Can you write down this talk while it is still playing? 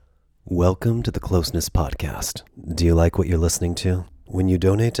Welcome to the Closeness Podcast. Do you like what you're listening to? When you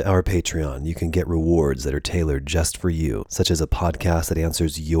donate to our Patreon, you can get rewards that are tailored just for you, such as a podcast that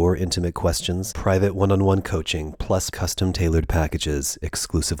answers your intimate questions, private one-on-one coaching, plus custom-tailored packages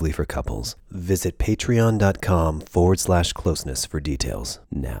exclusively for couples. Visit patreon.com/closeness for details.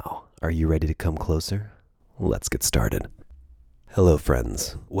 Now, are you ready to come closer? Let's get started. Hello,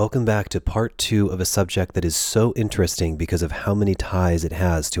 friends. Welcome back to part 2 of a subject that is so interesting because of how many ties it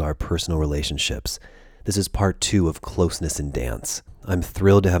has to our personal relationships. This is part 2 of Closeness in Dance. I'm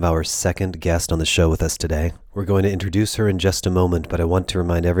thrilled to have our second guest on the show with us today. We're going to introduce her in just a moment, but I want to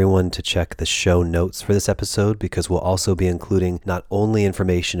remind everyone to check the show notes for this episode because we'll also be including not only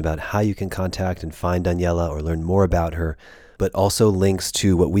information about how you can contact and find Daniela or learn more about her, but also links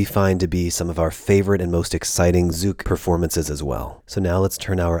to what we find to be some of our favorite and most exciting Zouk performances as well. So now let's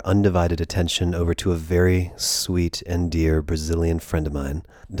turn our undivided attention over to a very sweet and dear Brazilian friend of mine.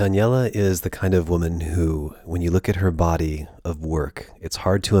 Daniela is the kind of woman who, when you look at her body of work, it's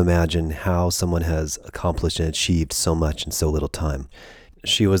hard to imagine how someone has accomplished and achieved so much in so little time.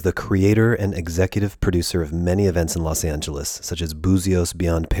 She was the creator and executive producer of many events in Los Angeles, such as Buzios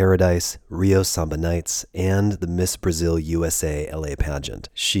Beyond Paradise, Rio Samba Nights, and the Miss Brazil USA LA pageant.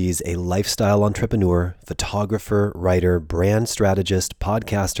 She's a lifestyle entrepreneur, photographer, writer, brand strategist,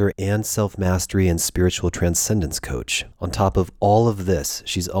 podcaster, and self-mastery and spiritual transcendence coach. On top of all of this,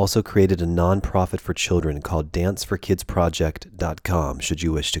 she's also created a nonprofit for children called danceforkidsproject.com, should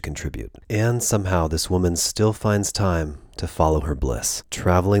you wish to contribute. And somehow this woman still finds time to follow her bliss,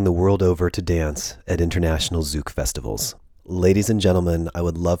 traveling the world over to dance at international Zouk festivals. Ladies and gentlemen, I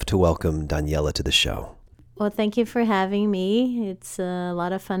would love to welcome Daniela to the show. Well, thank you for having me. It's a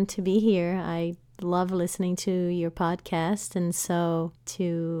lot of fun to be here. I love listening to your podcast, and so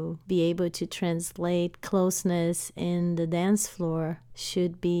to be able to translate closeness in the dance floor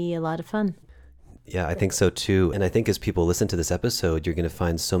should be a lot of fun. Yeah, I think so too. And I think as people listen to this episode, you're going to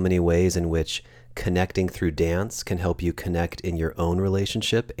find so many ways in which connecting through dance can help you connect in your own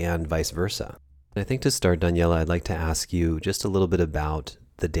relationship and vice versa. And I think to start, Daniela, I'd like to ask you just a little bit about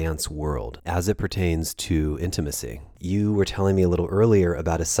the dance world as it pertains to intimacy. You were telling me a little earlier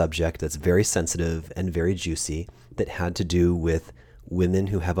about a subject that's very sensitive and very juicy that had to do with women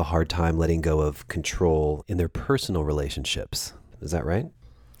who have a hard time letting go of control in their personal relationships. Is that right?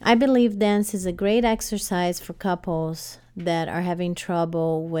 I believe dance is a great exercise for couples that are having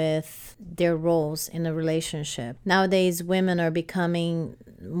trouble with their roles in a relationship. Nowadays, women are becoming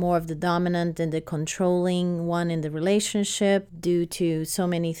more of the dominant and the controlling one in the relationship due to so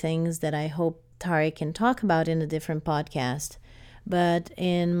many things that I hope Tari can talk about in a different podcast. But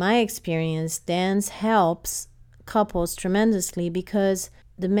in my experience, dance helps couples tremendously because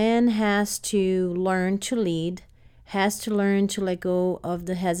the man has to learn to lead, has to learn to let go of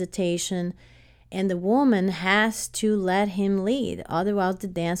the hesitation, and the woman has to let him lead. Otherwise, the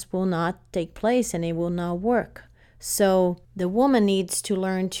dance will not take place and it will not work. So the woman needs to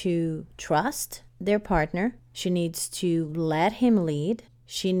learn to trust their partner. She needs to let him lead.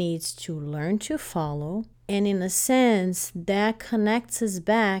 She needs to learn to follow. And in a sense, that connects us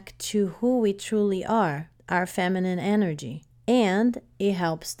back to who we truly are, our feminine energy. And it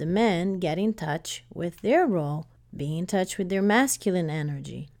helps the men get in touch with their role, be in touch with their masculine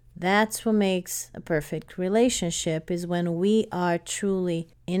energy. That's what makes a perfect relationship, is when we are truly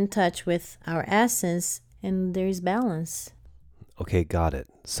in touch with our essence and there's balance. Okay, got it.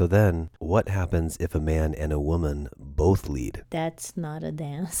 So then what happens if a man and a woman both lead? That's not a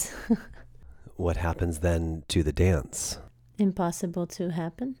dance. What happens then to the dance? Impossible to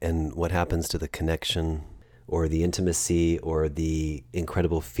happen. And what happens to the connection or the intimacy or the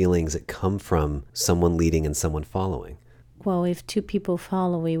incredible feelings that come from someone leading and someone following? Well, if two people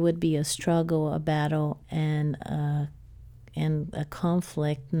follow, it would be a struggle, a battle, and a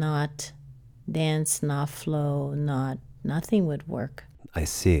conflict, not dance, not flow, nothing would work. I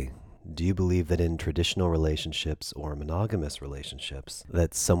see. Do you believe that in traditional relationships or monogamous relationships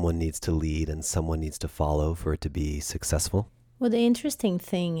that someone needs to lead and someone needs to follow for it to be successful? Well, the interesting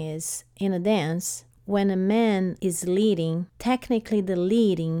thing is, in a dance, when a man is leading, technically the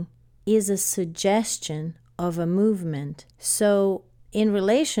leading is a suggestion of a movement. So in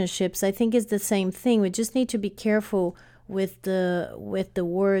relationships, I think it's the same thing. We just need to be careful with the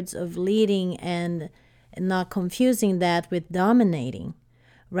words of leading and not confusing that with dominating,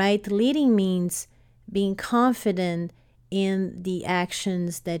 right? Leading means being confident in the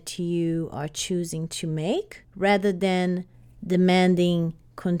actions that you are choosing to make rather than demanding,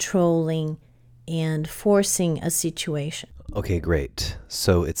 controlling, and forcing a situation. Okay, great.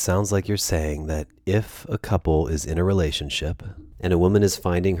 So it sounds like you're saying that if a couple is in a relationship and a woman is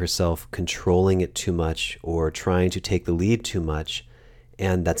finding herself controlling it too much or trying to take the lead too much,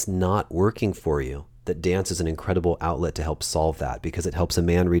 and that's not working for you, that dance is an incredible outlet to help solve that, because it helps a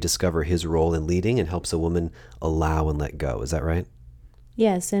man rediscover his role in leading and helps a woman allow and let go. Is that right?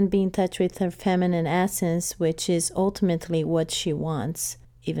 Yes, and be in touch with her feminine essence, which is ultimately what she wants,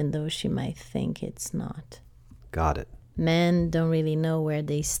 even though she might think it's not. Got it. Men don't really know where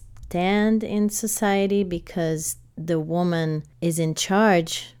they stand in society because the woman is in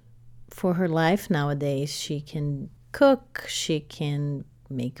charge for her life nowadays. She can cook, she can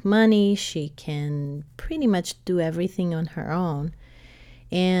make money, she can pretty much do everything on her own.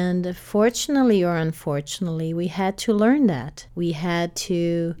 And fortunately or unfortunately, we had to learn that. We had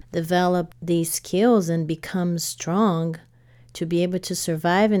to develop these skills and become strong to be able to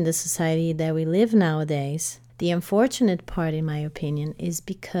survive in the society that we live nowadays. The unfortunate part, in my opinion, is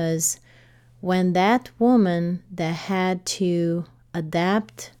because when that woman that had to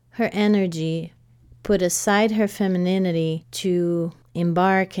adapt her energy, put aside her femininity to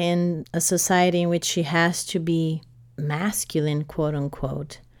embark in a society in which she has to be masculine, quote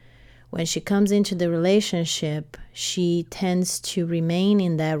unquote, when she comes into the relationship, she tends to remain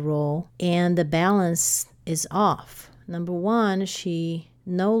in that role and the balance is off. Number one, she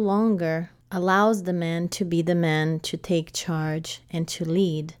no longer allows the man to be the man, to take charge and to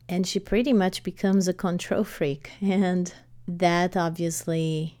lead. And she pretty much becomes a control freak. And that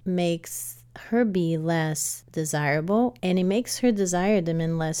obviously makes her be less desirable. And it makes her desire the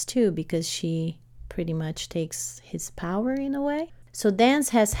man less too, because she pretty much takes his power in a way. So dance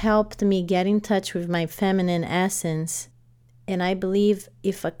has helped me get in touch with my feminine essence. And I believe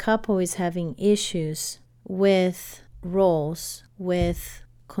if a couple is having issues with roles, with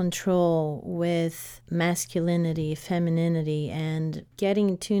control, with masculinity, femininity, and getting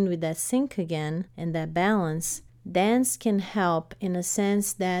in tune with that sync again and that balance, dance can help in a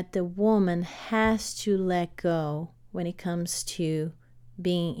sense that the woman has to let go when it comes to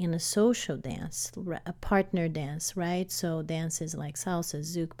being in a social dance, a partner dance, right? So dances like salsa,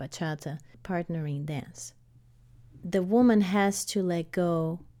 zouk, bachata, partnering dance. The woman has to let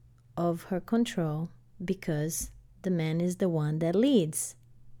go of her control because the man is the one that leads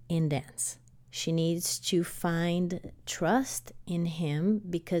in dance. She needs to find trust in him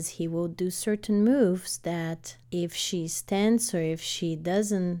because he will do certain moves that if she stands or if she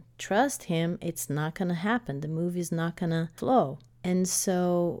doesn't trust him, it's not going to happen. The move is not going to flow. And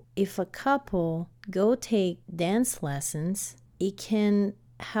so if a couple go take dance lessons, it can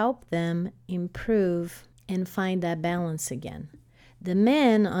help them improve and find that balance again. The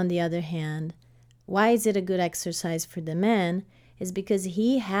men, on the other hand, why is it a good exercise for the man? Is because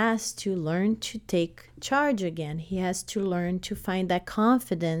he has to learn to take charge again. He has to learn to find that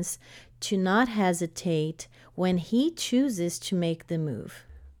confidence to not hesitate when he chooses to make the move.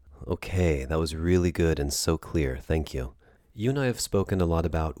 Okay, that was really good and so clear. Thank you. You and I have spoken a lot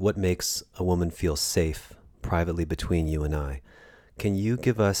about what makes a woman feel safe privately between you and I. Can you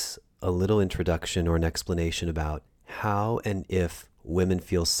give us a little introduction or an explanation about how and if women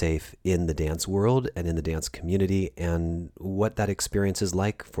feel safe in the dance world and in the dance community, and what that experience is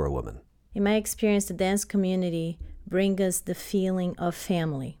like for a woman? In my experience, the dance community brings us the feeling of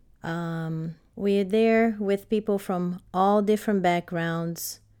family. We're there with people from all different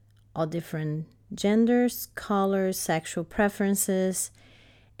backgrounds, all different genders, colors, sexual preferences.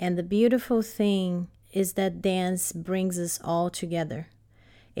 And the beautiful thing is that dance brings us all together.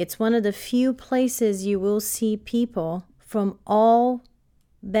 It's one of the few places you will see people from all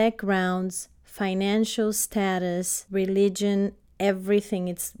backgrounds, financial status, religion, everything.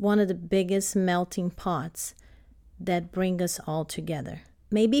 It's one of the biggest melting pots that bring us all together.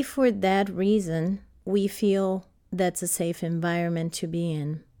 Maybe for that reason, we feel that's a safe environment to be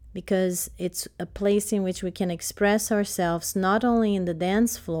in, because it's a place in which we can express ourselves not only in the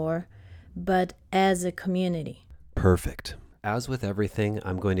dance floor, but as a community. Perfect. As with everything,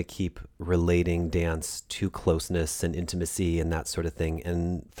 I'm going to keep relating dance to closeness and intimacy and that sort of thing.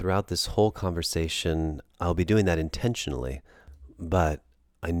 And throughout this whole conversation, I'll be doing that intentionally. But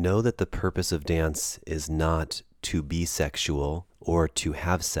I know that the purpose of dance is not to be sexual or to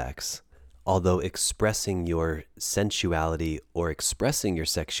have sex. Although expressing your sensuality or expressing your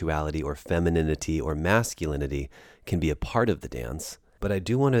sexuality or femininity or masculinity can be a part of the dance. But I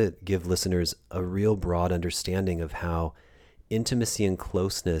do want to give listeners a real broad understanding of how intimacy and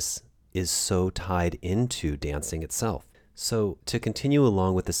closeness is so tied into dancing itself. So to continue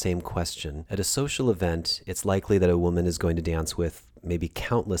along with the same question, at a social event, it's likely that a woman is going to dance with maybe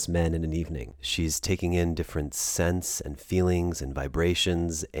countless men in an evening. She's taking in different scents and feelings and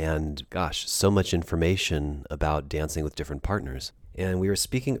vibrations and, gosh, so much information about dancing with different partners. And we were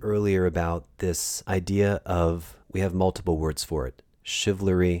speaking earlier about this idea of, we have multiple words for it: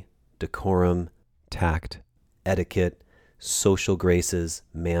 chivalry, decorum, tact, etiquette, social graces,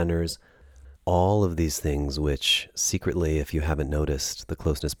 manners, all of these things, which secretly, if you haven't noticed, the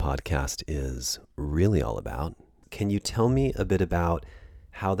Closeness Podcast is really all about. Can you tell me a bit about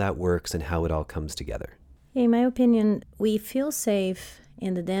how that works and how it all comes together? In my opinion, we feel safe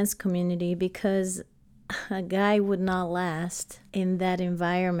in the dance community because a guy would not last in that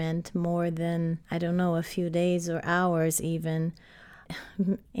environment more than, I don't know, a few days or hours even.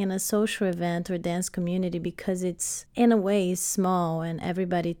 In a social event or dance community, because it's in a way small and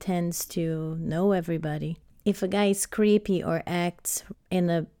everybody tends to know everybody. If a guy is creepy or acts in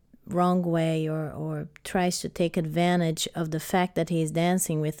a wrong way or tries to take advantage of the fact that he is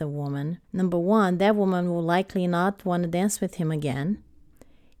dancing with a woman, number one, that woman will likely not want to dance with him again.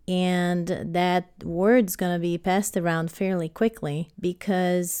 And that word's going to be passed around fairly quickly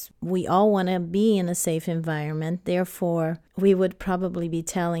because we all want to be in a safe environment. Therefore, we would probably be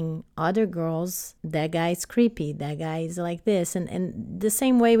telling other girls, that guy's creepy, that guy is like this. And the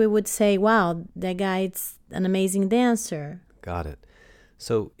same way we would say, wow, that guy's an amazing dancer. Got it.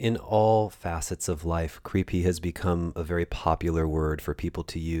 So in all facets of life, creepy has become a very popular word for people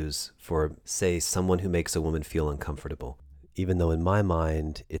to use for, say, someone who makes a woman feel uncomfortable. Even though in my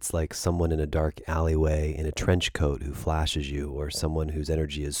mind, it's like someone in a dark alleyway in a trench coat who flashes you, or someone whose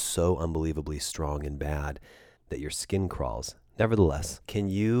energy is so unbelievably strong and bad that your skin crawls. Nevertheless, can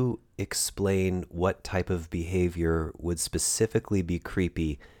you explain what type of behavior would specifically be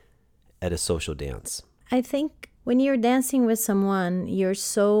creepy at a social dance? I think when you're dancing with someone, you're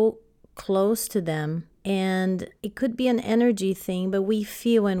so close to them, and it could be an energy thing, but we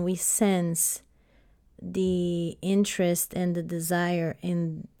feel and we sense the interest and the desire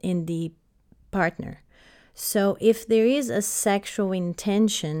in the partner. So if there is a sexual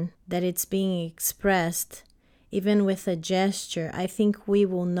intention that it's being expressed, even with a gesture, I think we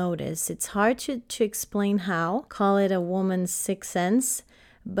will notice. It's hard to explain how, call it a woman's sixth sense,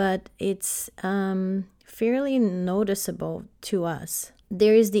 but it's fairly noticeable to us.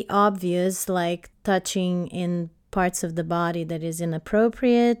 There is the obvious, like touching in parts of the body that is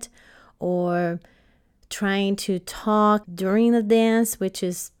inappropriate, or trying to talk during the dance, which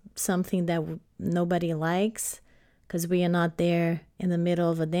is something that nobody likes because we are not there in the middle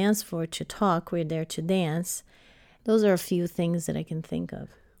of a dance floor to talk. We're there to dance. Those are a few things that I can think of.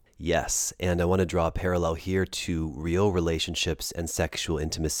 Yes, and I want to draw a parallel here to real relationships and sexual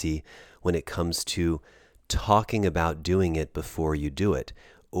intimacy when it comes to talking about doing it before you do it,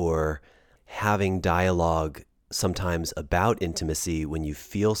 or having dialogue sometimes about intimacy when you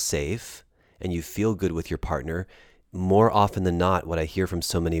feel safe and you feel good with your partner. More often than not, what I hear from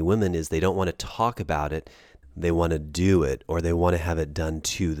so many women is they don't want to talk about it, they want to do it, or they want to have it done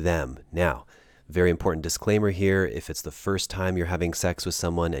to them. Now, very important disclaimer here: if it's the first time you're having sex with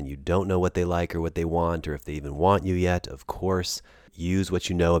someone and you don't know what they like or what they want, or if they even want you yet, of course, use what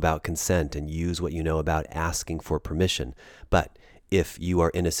you know about consent and use what you know about asking for permission. But if you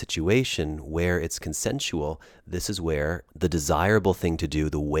are in a situation where it's consensual, this is where the desirable thing to do,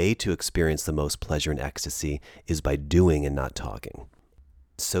 the way to experience the most pleasure and ecstasy, is by doing and not talking.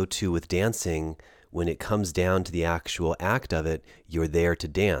 So too with dancing, when it comes down to the actual act of it, you're there to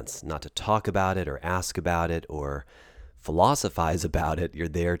dance, not to talk about it or ask about it or philosophize about it. You're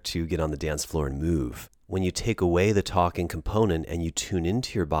there to get on the dance floor and move. When you take away the talking component and you tune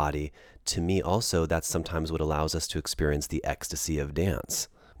into your body, to me also, that's sometimes what allows us to experience the ecstasy of dance.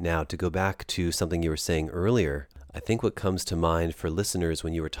 Now, to go back to something you were saying earlier, I think what comes to mind for listeners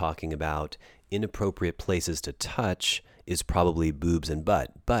when you were talking about inappropriate places to touch is probably boobs and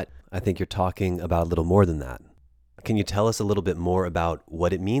butt, but I think you're talking about a little more than that. Can you tell us a little bit more about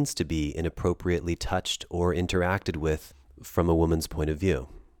what it means to be inappropriately touched or interacted with from a woman's point of view?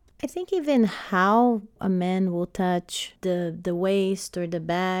 I think even how a man will touch the waist or the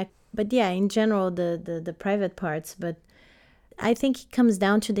back, but yeah, in general, the private parts. But I think it comes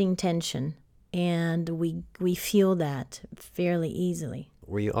down to the intention, and we feel that fairly easily.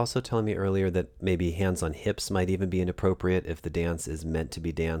 Were you also telling me earlier that maybe hands on hips might even be inappropriate if the dance is meant to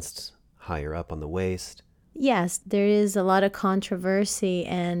be danced higher up on the waist? Yes, there is a lot of controversy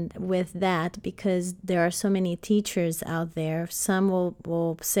and with that because there are so many teachers out there. Some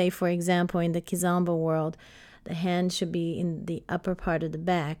will say, for example, in the Kizomba world, the hand should be in the upper part of the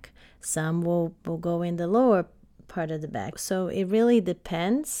back. Some will go in the lower part of the back. So it really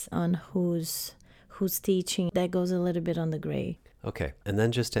depends on who's teaching. That goes a little bit on the gray. Okay. And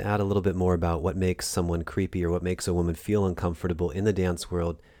then just to add a little bit more about what makes someone creepy or what makes a woman feel uncomfortable in the dance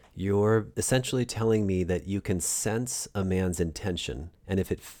world, you're essentially telling me that you can sense a man's intention. And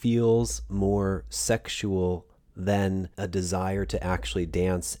if it feels more sexual than a desire to actually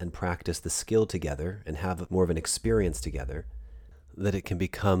dance and practice the skill together and have more of an experience together, that it can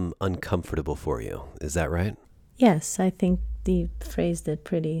become uncomfortable for you. Is that right? Yes, I think you phrased it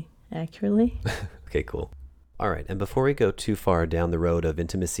pretty accurately. Okay, cool. All right. And before we go too far down the road of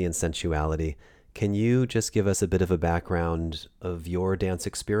intimacy and sensuality, can you just give us a bit of a background of your dance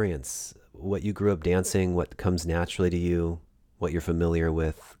experience? What you grew up dancing, what comes naturally to you, what you're familiar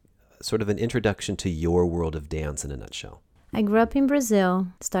with, sort of an introduction to your world of dance in a nutshell. I grew up in Brazil,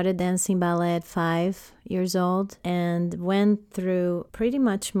 started dancing ballet at 5 years old, and went through pretty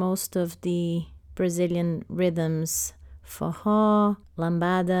much most of the Brazilian rhythms, forró,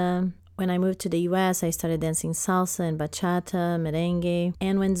 lambada. When I moved to the US, I started dancing salsa and bachata, merengue.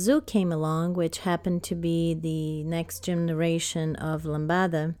 And when Zouk came along, which happened to be the next generation of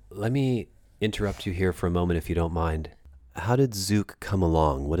lambada. Let me interrupt you here for a moment if you don't mind. How did Zouk come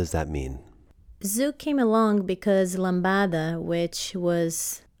along? What does that mean? Zouk came along because lambada, which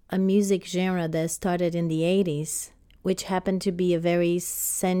was a music genre that started in the 80s, which happened to be a very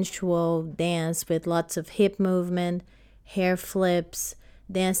sensual dance with lots of hip movement, hair flips,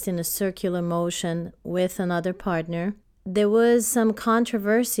 danced in a circular motion with another partner. There was some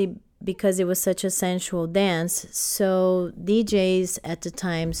controversy because it was such a sensual dance, so DJs at the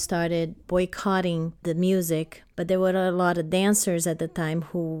time started boycotting the music, but there were a lot of dancers at the time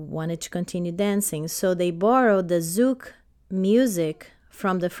who wanted to continue dancing, so they borrowed the Zouk music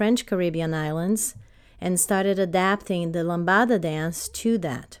from the French Caribbean islands and started adapting the lambada dance to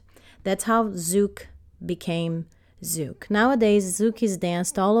that. That's how Zouk became Zouk. Nowadays, Zouk is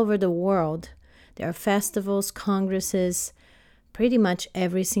danced all over the world. There are festivals, congresses, pretty much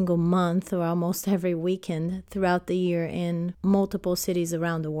every single month or almost every weekend throughout the year in multiple cities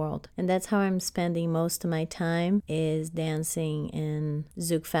around the world. And that's how I'm spending most of my time, is dancing in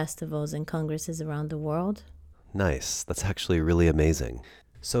Zouk festivals and congresses around the world. Nice. That's actually really amazing.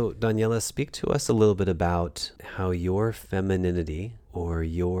 So, Daniela, speak to us a little bit about how your femininity or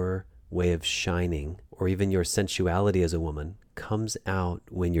your way of shining or even your sensuality as a woman comes out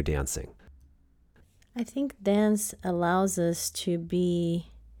when you're dancing. I think dance allows us to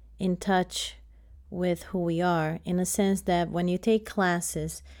be in touch with who we are, in a sense that when you take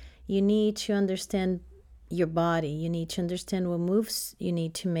classes, you need to understand your body. You need to understand what moves you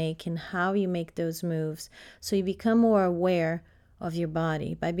need to make and how you make those moves. So you become more aware of your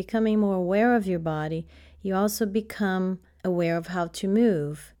body. By becoming more aware of your body, you also become aware of how to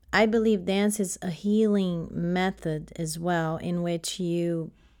move. I believe dance is a healing method as well, in which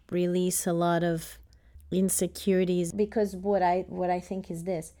you release a lot of insecurities, because what I think is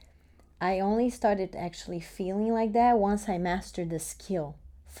this: I only started actually feeling like that once I mastered the skill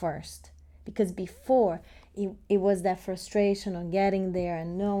first, because before it was that frustration of getting there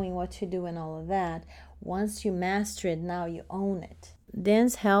and knowing what to do and all of that. Once you master it, now you own it.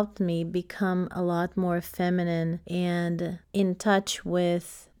 Dance helped me become a lot more feminine and in touch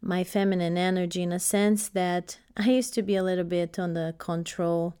with my feminine energy, in a sense that I used to be a little bit on the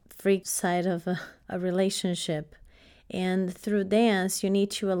control freak side of a relationship. And through dance, you need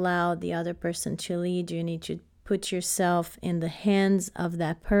to allow the other person to lead you. You need to put yourself in the hands of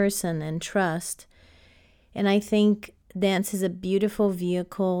that person and trust. And I think dance is a beautiful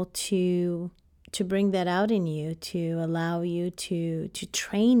vehicle to bring that out in you, to allow you to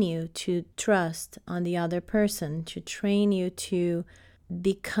train you to trust on the other person, to train you to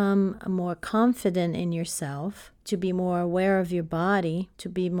become more confident in yourself, to be more aware of your body, to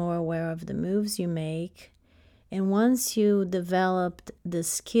be more aware of the moves you make. And once you developed the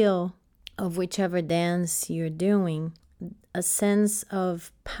skill of whichever dance you're doing, a sense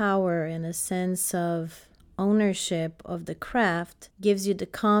of power and a sense of ownership of the craft gives you the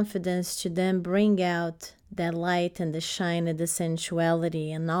confidence to then bring out that light and the shine and the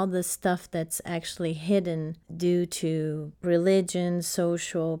sensuality and all the stuff that's actually hidden due to religion,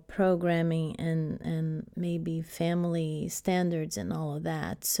 social programming, and maybe family standards and all of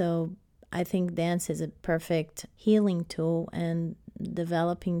that. So I think dance is a perfect healing tool and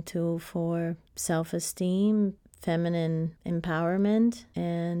developing tool for self-esteem, feminine empowerment,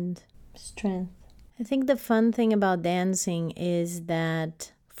 and strength. I think the fun thing about dancing is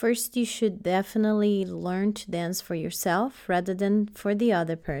that first you should definitely learn to dance for yourself rather than for the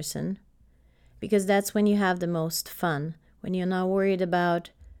other person, because that's when you have the most fun, when you're not worried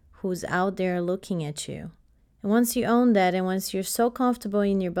about who's out there looking at you. And once you own that, and once you're so comfortable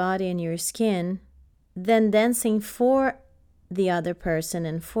in your body and your skin, then dancing for the other person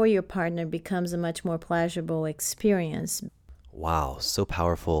and for your partner becomes a much more pleasurable experience. Wow, so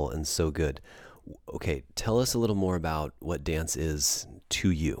powerful and so good. Okay, tell us a little more about what dance is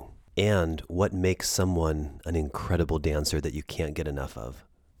to you and what makes someone an incredible dancer that you can't get enough of.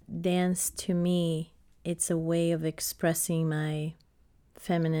 Dance to me, it's a way of expressing my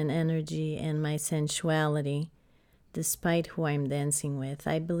feminine energy and my sensuality despite who I'm dancing with.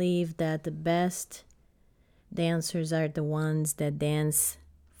 I believe that the best dancers are the ones that dance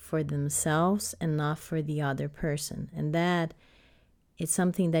for themselves and not for the other person. And that is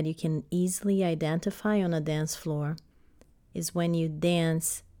something that you can easily identify on a dance floor, is when you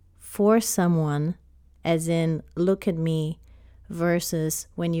dance for someone, as in, look at me, versus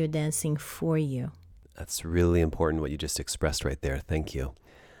when you're dancing for you. That's really important what you just expressed right there. Thank you.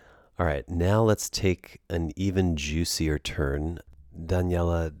 All right, now let's take an even juicier turn.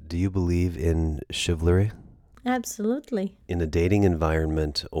 Daniela, do you believe in chivalry? Absolutely. In a dating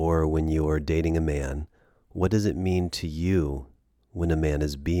environment or when you're dating a man, what does it mean to you when a man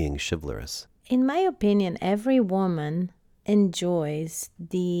is being chivalrous? In my opinion, every woman enjoys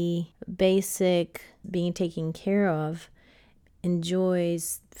the basic being taken care of,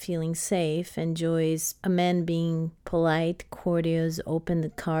 enjoys feeling safe, enjoys a man being polite, courteous, open the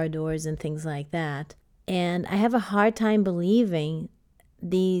car doors and things like that. And I have a hard time believing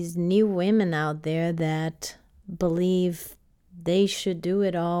these new women out there that believe they should do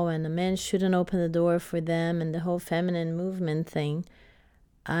it all and a man shouldn't open the door for them and the whole feminine movement thing.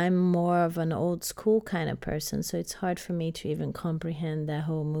 I'm more of an old school kind of person, so it's hard for me to even comprehend that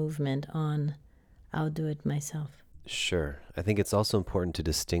whole movement on I'll do it myself. Sure. I think it's also important to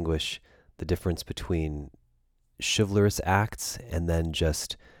distinguish the difference between chivalrous acts and then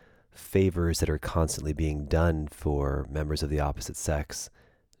just favors that are constantly being done for members of the opposite sex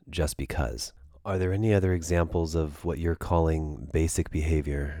just because. Are there any other examples of what you're calling basic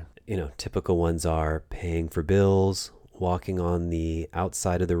behavior? Typical ones are paying for bills, walking on the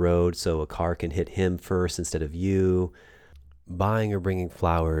outside of the road so a car can hit him first instead of you, buying or bringing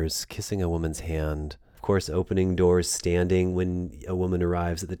flowers, kissing a woman's hand, of course, opening doors, standing when a woman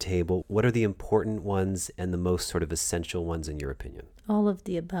arrives at the table. What are the important ones and the most sort of essential ones in your opinion? All of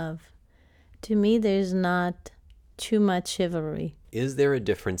the above. To me, there's not too much chivalry. Is there a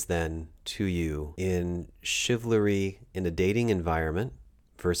difference then to you in chivalry in a dating environment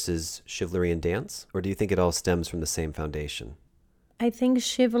versus chivalry in dance? Or do you think it all stems from the same foundation? I think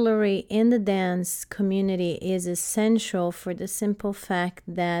chivalry in the dance community is essential for the simple fact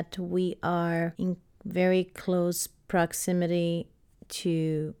that we are in very close proximity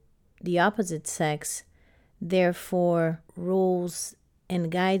to the opposite sex. Therefore, rules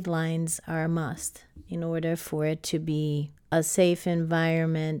and guidelines are a must in order for it to be a safe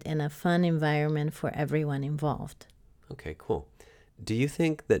environment and a fun environment for everyone involved. Okay, cool. Do you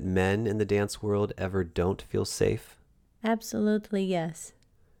think that men in the dance world ever don't feel safe? Absolutely, yes.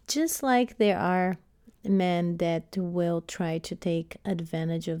 Just like there are men that will try to take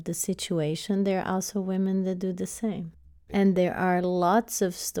advantage of the situation, there are also women that do the same. And there are lots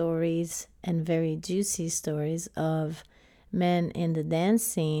of stories and very juicy stories of men in the dance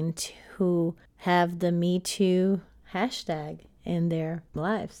scene who have the Me Too hashtag in their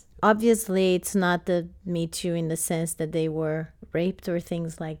lives. Obviously, it's not the Me Too in the sense that they were raped or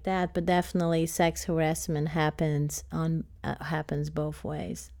things like that, but definitely sex harassment happens both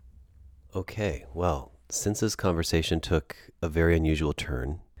ways. Okay, well, since this conversation took a very unusual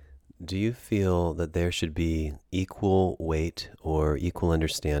turn, do you feel that there should be equal weight or equal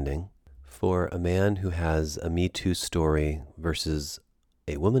understanding for a man who has a Me Too story versus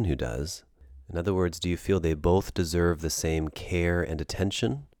a woman who does? In other words, do you feel they both deserve the same care and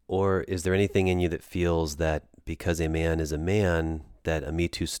attention? Or is there anything in you that feels that because a man is a man, that a Me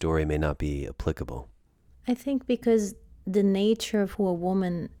Too story may not be applicable? I think because the nature of who a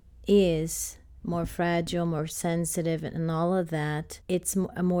woman is, more fragile, more sensitive, and all of that, it's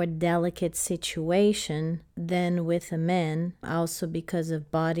a more delicate situation than with a man, also because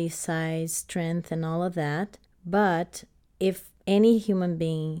of body size, strength, and all of that. But if any human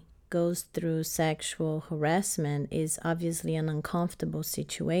being goes through sexual harassment, is obviously an uncomfortable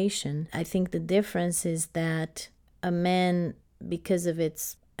situation. I think the difference is that a man, because of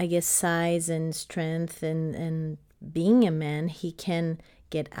its, I guess, size and strength and being a man, he can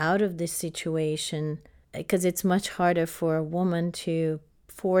get out of this situation, because it's much harder for a woman to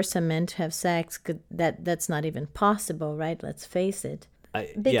force a man to have sex. That's not even possible, right? Let's face it.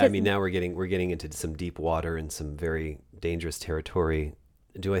 Now we're getting into some deep water and some very dangerous territory.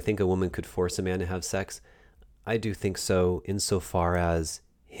 Do I think a woman could force a man to have sex? I do think so, insofar as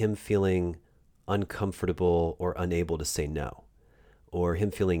him feeling uncomfortable or unable to say no, or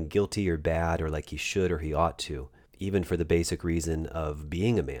him feeling guilty or bad or like he should or he ought to, even for the basic reason of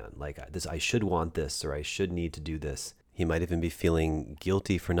being a man, like this, I should want this or I should need to do this. He might even be feeling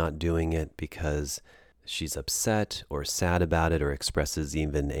guilty for not doing it because she's upset or sad about it or expresses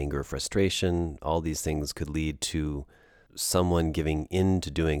even anger or frustration. All these things could lead to someone giving in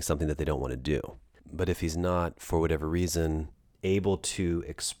to doing something that they don't want to do. But if he's not, for whatever reason, able to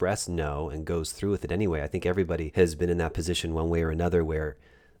express no and goes through with it anyway, I think everybody has been in that position one way or another where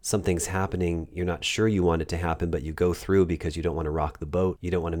something's happening, you're not sure you want it to happen, but you go through because you don't want to rock the boat.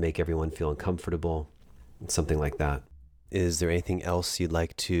 You don't want to make everyone feel uncomfortable, something like that. Is there anything else you'd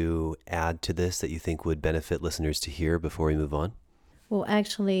like to add to this that you think would benefit listeners to hear before we move on? Well,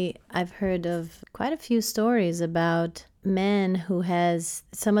 actually, I've heard of quite a few stories about men who has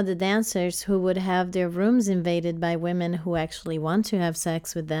some of the dancers who would have their rooms invaded by women who actually want to have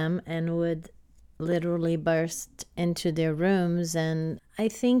sex with them and would literally burst into their rooms. And I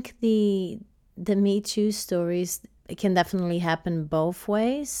think the Me Too stories, it can definitely happen both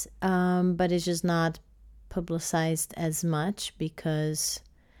ways, but it's just not publicized as much because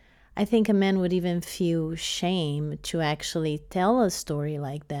I think a man would even feel shame to actually tell a story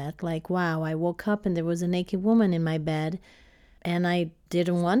like that. Like, wow, I woke up and there was a naked woman in my bed and I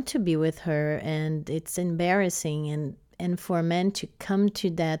didn't want to be with her and it's embarrassing. And for a man to come to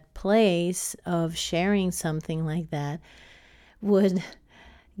that place of sharing something like that would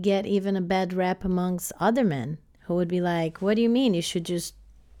get even a bad rap amongst other men who would be like, what do you mean? You should just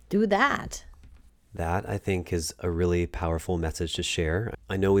do that. That, I think, is a really powerful message to share.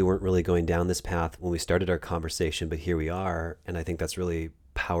 I know we weren't really going down this path when we started our conversation, but here we are, and I think that's really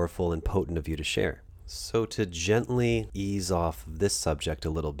powerful and potent of you to share. So to gently ease off this subject a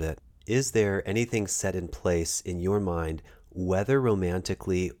little bit, is there anything set in place in your mind, whether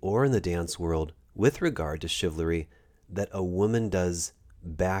romantically or in the dance world, with regard to chivalry, that a woman does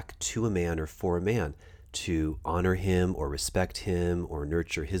back to a man or for a man to honor him or respect him or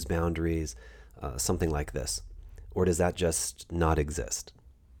nurture his boundaries? Something like this? Or does that just not exist?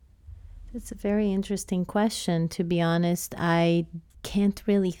 It's a very interesting question. To be honest, I can't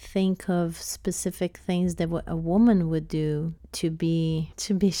really think of specific things that a woman would do to be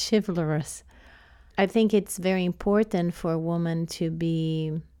chivalrous. I think it's very important for a woman to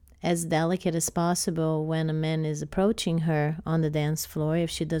be as delicate as possible when a man is approaching her on the dance floor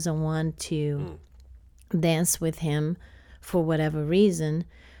if she doesn't want to dance with him for whatever reason.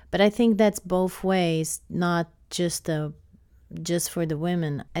 But I think that's both ways, not just for the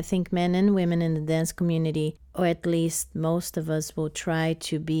women. I think men and women in the dance community, or at least most of us, will try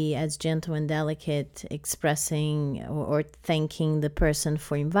to be as gentle and delicate, expressing or thanking the person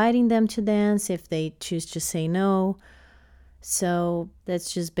for inviting them to dance if they choose to say no. So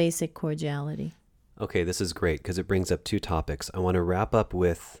that's just basic cordiality. Okay, this is great because it brings up two topics. I want to wrap up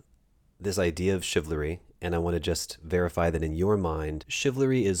with this idea of chivalry, and I want to just verify that in your mind,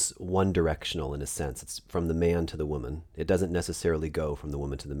 chivalry is one directional in a sense. It's from the man to the woman. It doesn't necessarily go from the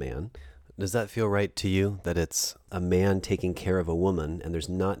woman to the man. Does that feel right to you, that it's a man taking care of a woman and there's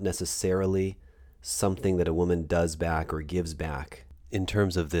not necessarily something that a woman does back or gives back in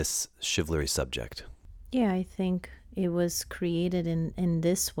terms of this chivalry subject? Yeah, I think it was created in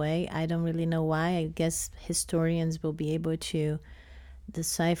this way. I don't really know why. I guess historians will be able to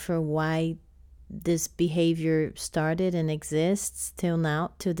decipher why this behavior started and exists till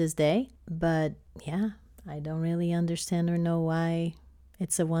now, to this day. But yeah, I don't really understand or know why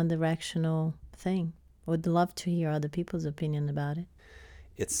it's a one-directional thing. Would love to hear other people's opinion about it.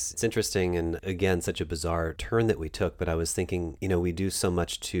 It's interesting, and again, such a bizarre turn that we took, but I was thinking, we do so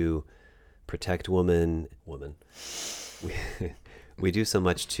much to protect women. We do so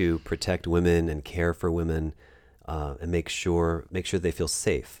much to protect women and care for women, and make sure they feel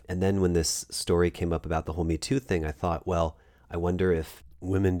safe. And then when this story came up about the whole Me Too thing, I thought, well, I wonder if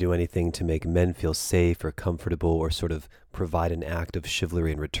women do anything to make men feel safe or comfortable or sort of provide an act of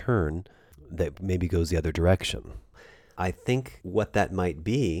chivalry in return that maybe goes the other direction. I think what that might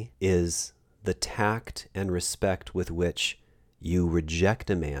be is the tact and respect with which you reject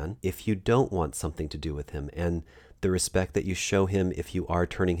a man if you don't want something to do with him, and the respect that you show him if you are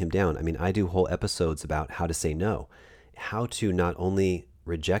turning him down. I mean, I do whole episodes about how to say no, how to not only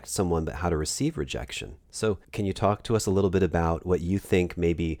reject someone, but how to receive rejection. So can you talk to us a little bit about what you think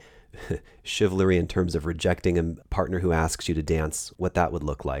maybe chivalry in terms of rejecting a partner who asks you to dance, what that would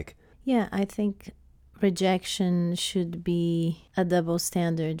look like? Yeah, I think rejection should be a double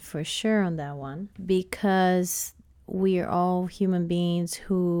standard for sure on that one, because we are all human beings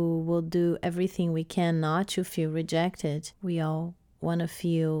who will do everything we can not to feel rejected. We all want to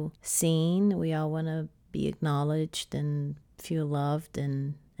feel seen. We all want to be acknowledged and feel loved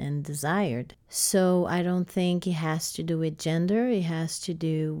and desired. So I don't think it has to do with gender. It has to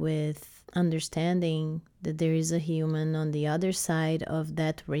do with understanding that there is a human on the other side of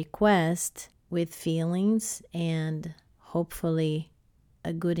that request with feelings and hopefully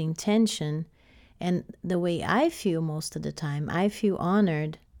a good intention. And the way I feel most of the time, I feel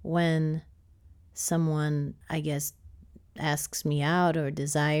honored when someone, I guess, asks me out or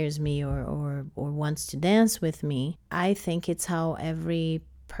desires me or wants to dance with me. I think it's how every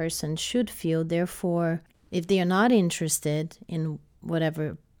person should feel. Therefore, if they are not interested in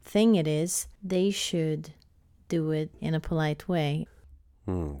whatever thing it is, they should do it in a polite way.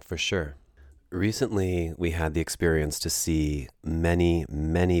 For sure. Recently, we had the experience to see many,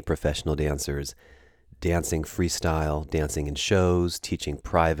 many professional dancers dancing freestyle, dancing in shows, teaching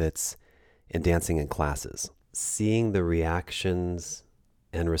privates, and dancing in classes. Seeing the reactions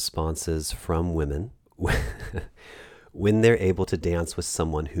and responses from women when they're able to dance with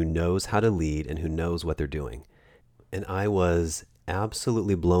someone who knows how to lead and who knows what they're doing. And I was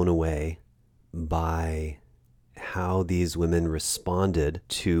absolutely blown away by how these women responded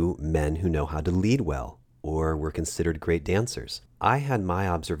to men who know how to lead well or were considered great dancers. I had my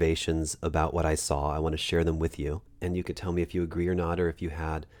observations about what I saw. I want to share them with you, and you could tell me if you agree or not, or if you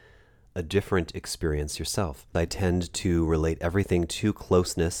had a different experience yourself. I tend to relate everything to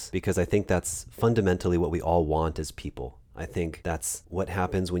closeness because I think that's fundamentally what we all want as people. I think that's what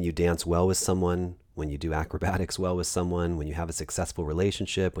happens when you dance well with someone, when you do acrobatics well with someone, when you have a successful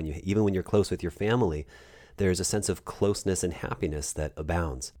relationship, even when you're close with your family, there's a sense of closeness and happiness that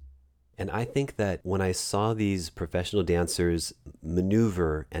abounds. And I think that when I saw these professional dancers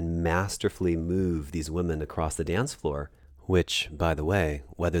maneuver and masterfully move these women across the dance floor, which, by the way,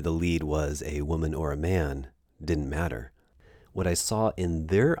 whether the lead was a woman or a man, didn't matter. What I saw in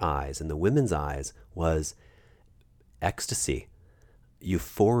their eyes, in the women's eyes, was ecstasy,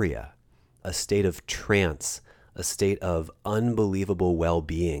 euphoria, a state of trance, a state of unbelievable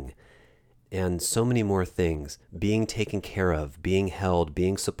well-being, and so many more things. Being taken care of, being held,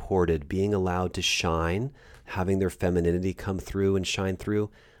 being supported, being allowed to shine, having their femininity come through and shine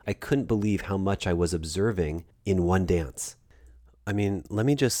through. I couldn't believe how much I was observing in one dance. I mean, let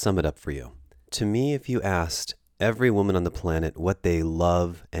me just sum it up for you. To me, if you asked every woman on the planet what they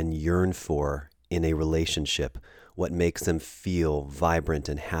love and yearn for in a relationship, what makes them feel vibrant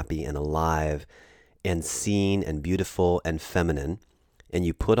and happy and alive and seen and beautiful and feminine, and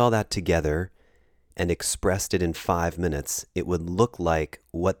you put all that together and expressed it in 5 minutes, it would look like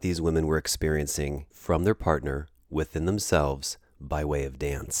what these women were experiencing from their partner within themselves by way of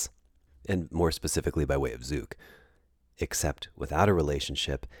dance, and more specifically by way of Zouk, except without a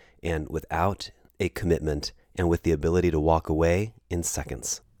relationship and without a commitment and with the ability to walk away in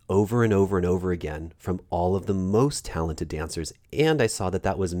seconds, over and over and over again from all of the most talented dancers. And I saw that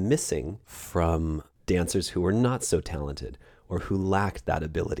that was missing from dancers who were not so talented or who lacked that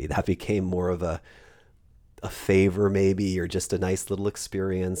ability. That became more of a favor maybe, or just a nice little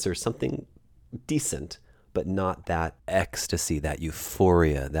experience or something decent, but not that ecstasy, that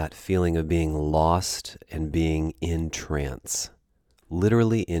euphoria, that feeling of being lost and being in trance,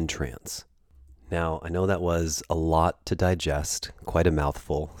 literally in trance. Now, I know that was a lot to digest, quite a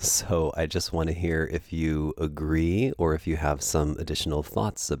mouthful, so I just want to hear if you agree or if you have some additional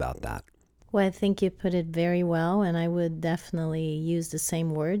thoughts about that. Well, I think you put it very well, and I would definitely use the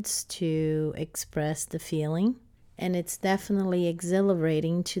same words to express the feeling. And it's definitely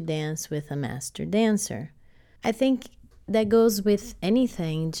exhilarating to dance with a master dancer. I think that goes with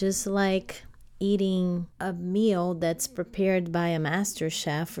anything, just like eating a meal that's prepared by a master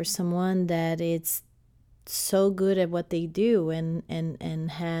chef or someone that is so good at what they do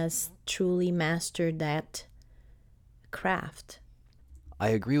and has truly mastered that craft. I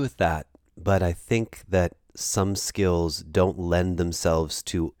agree with that, but I think that some skills don't lend themselves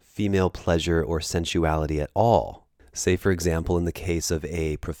to female pleasure or sensuality at all. Say, for example, in the case of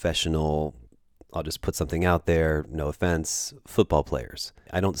a professional, I'll just put something out there, no offense, football players.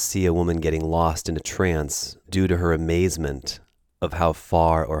 I don't see a woman getting lost in a trance due to her amazement of how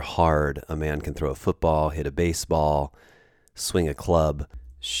far or hard a man can throw a football, hit a baseball, swing a club.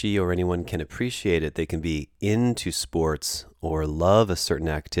 She or anyone can appreciate it. They can be into sports or love a certain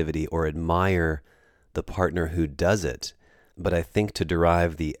activity or admire the partner who does it. But I think to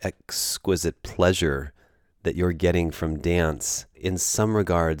derive the exquisite pleasure that you're getting from dance, in some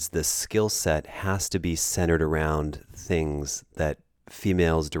regards, the skill set has to be centered around things that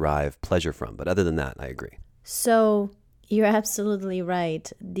females derive pleasure from. But other than that, I agree. So you're absolutely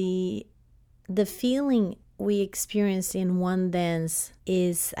right. The feeling we experience in one dance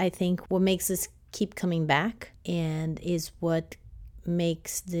is, I think, what makes us keep coming back and is what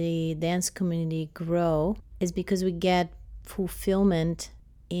makes the dance community grow, is because we get fulfillment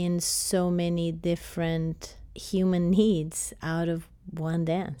in so many different human needs out of one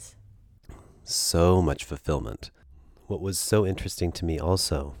dance. So much fulfillment. What was so interesting to me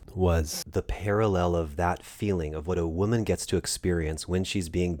also was the parallel of that feeling of what a woman gets to experience when she's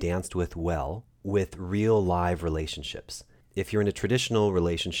being danced with well, with real live relationships. If you're in a traditional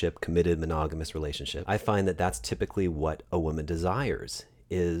relationship, committed monogamous relationship, I find that that's typically what a woman desires,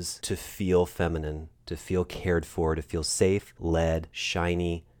 is to feel feminine, to feel cared for, to feel safe, led,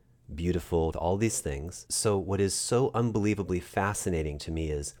 shiny, beautiful, all these things. So what is so unbelievably fascinating to me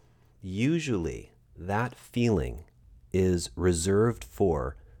is usually that feeling is reserved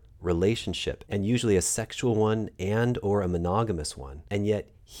for relationship, and usually a sexual one and or a monogamous one. And yet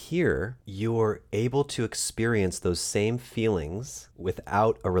here you're able to experience those same feelings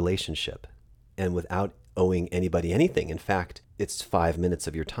without a relationship and without owing anybody anything. In fact, it's 5 minutes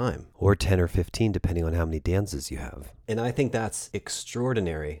of your time, or 10 or 15, depending on how many dances you have. And I think that's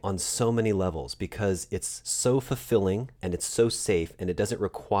extraordinary on so many levels because it's so fulfilling and it's so safe and it doesn't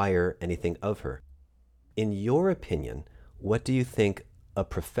require anything of her. In your opinion, what do you think a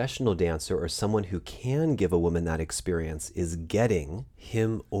professional dancer or someone who can give a woman that experience is getting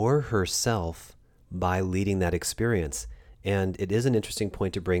him or herself by leading that experience? And it is an interesting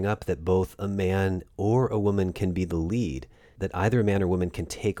point to bring up that both a man or a woman can be the lead, that either a man or woman can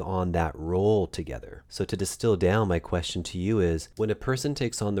take on that role together. So to distill down, my question to you is, when a person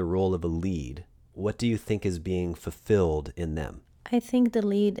takes on the role of a lead, what do you think is being fulfilled in them? I think the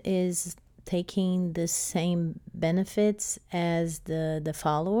lead is taking the same benefits as the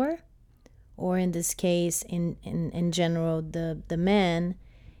follower, or in this case, in general, the man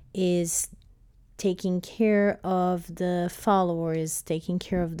is taking care of the followers, taking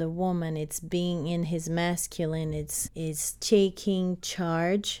care of the woman. It's being in his masculine. It's taking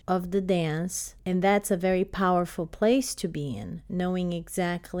charge of the dance. And that's a very powerful place to be in, knowing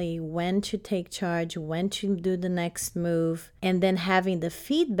exactly when to take charge, when to do the next move, and then having the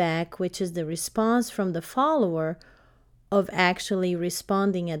feedback, which is the response from the follower of actually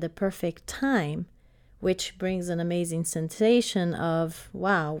responding at the perfect time, which brings an amazing sensation of,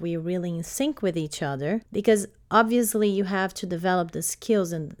 wow, we're really in sync with each other. Because obviously you have to develop the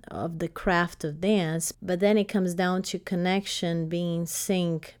skills of the craft of dance, but then it comes down to connection, being in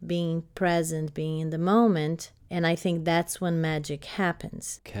sync, being present, being in the moment. And I think that's when magic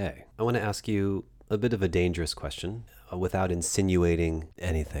happens. Okay. I want to ask you a bit of a dangerous question without insinuating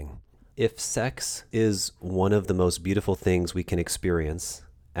anything. If sex is one of the most beautiful things we can experience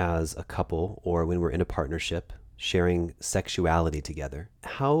as a couple or when we're in a partnership, sharing sexuality together,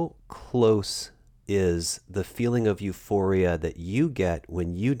 how close is the feeling of euphoria that you get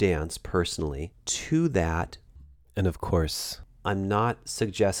when you dance personally to that? And of course, I'm not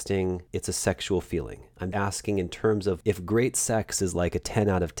suggesting it's a sexual feeling. I'm asking in terms of, if great sex is like a 10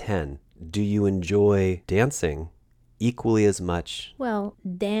 out of 10, do you enjoy dancing equally as much? Well,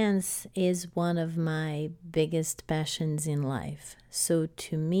 dance is one of my biggest passions in life. So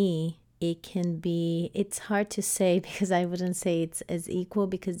to me, it's hard to say because I wouldn't say it's as equal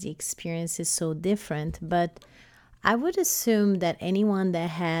because the experience is so different. But I would assume that anyone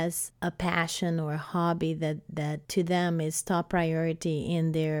that has a passion or a hobby that to them is top priority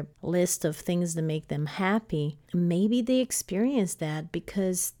in their list of things that make them happy, maybe they experience that,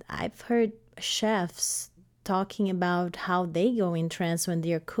 because I've heard chefs talking about how they go in trance when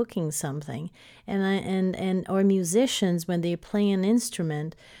they're cooking something, and or musicians when they play an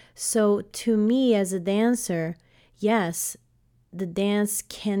instrument. So to me as a dancer, yes, the dance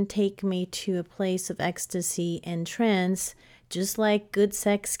can take me to a place of ecstasy and trance, just like good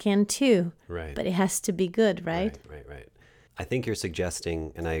sex can too. Right. But it has to be good, right? Right. I think you're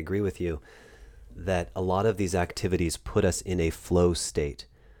suggesting, and I agree with you, that a lot of these activities put us in a flow state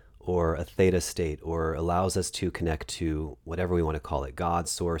or a theta state, or allows us to connect to whatever we want to call it, God,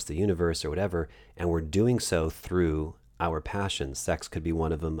 source, the universe, or whatever. And we're doing so through our passions. Sex could be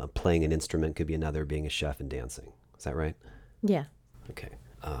one of them. Playing an instrument could be another, being a chef and dancing. Is that right? Yeah. Okay.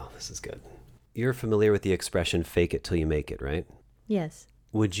 Oh, this is good. You're familiar with the expression, fake it till you make it, right? Yes.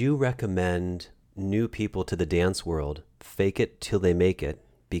 Would you recommend new people to the dance world fake it till they make it?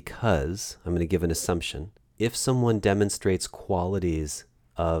 Because, I'm going to give an assumption, if someone demonstrates qualities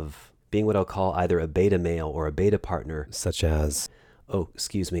of being what I'll call either a beta male or a beta partner, such as, oh,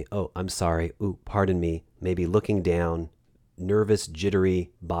 excuse me, oh, I'm sorry, ooh, pardon me, maybe looking down, nervous,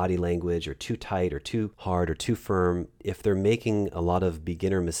 jittery body language, or too tight or too hard or too firm, if they're making a lot of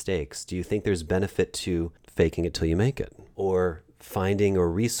beginner mistakes, do you think there's benefit to faking it till you make it? Or finding or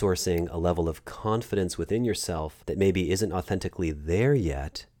resourcing a level of confidence within yourself that maybe isn't authentically there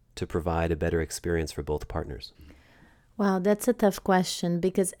yet to provide a better experience for both partners? Wow, that's a tough question,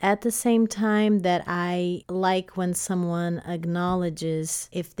 because at the same time that I like when someone acknowledges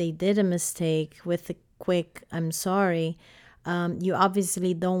if they did a mistake with a quick "I'm sorry," you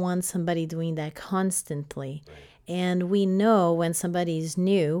obviously don't want somebody doing that constantly. Right. And we know when somebody is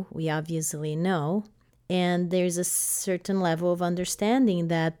new, we obviously know, and there's a certain level of understanding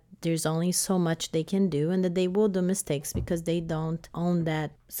that there's only so much they can do and that they will do mistakes because they don't own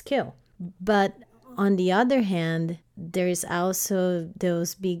that skill. But on the other hand, there's also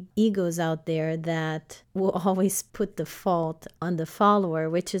those big egos out there that will always put the fault on the follower,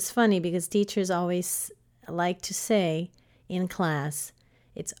 which is funny because teachers always like to say in class,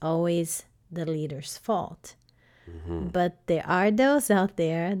 it's always the leader's fault. Mm-hmm. But there are those out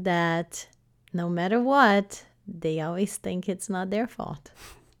there that no matter what, they always think it's not their fault.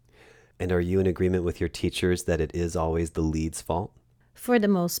 And are you in agreement with your teachers that it is always the lead's fault? For the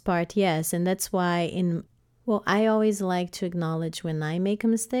most part, yes. And that's why I always like to acknowledge when I make a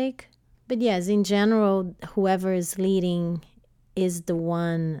mistake. But yes, in general, whoever is leading is the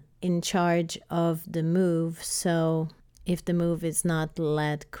one in charge of the move. So if the move is not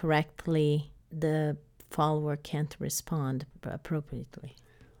led correctly, the follower can't respond appropriately.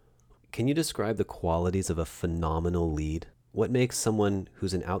 Can you describe the qualities of a phenomenal lead? What makes someone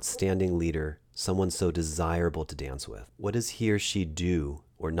who's an outstanding leader someone so desirable to dance with? What does he or she do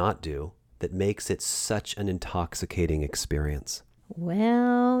or not do that makes it such an intoxicating experience?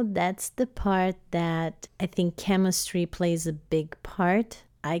 Well, that's the part that I think chemistry plays a big part.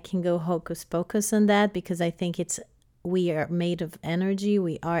 I can go hocus pocus on that because I think we are made of energy.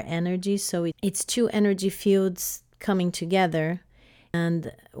 We are energy. So it's two energy fields coming together.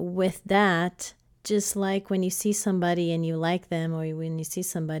 And with that, just like when you see somebody and you like them, or when you see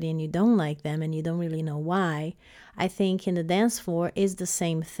somebody and you don't like them and you don't really know why, I think in the dance floor is the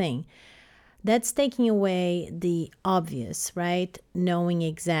same thing. That's taking away the obvious, right? Knowing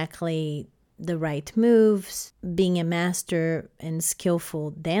exactly the right moves, being a master and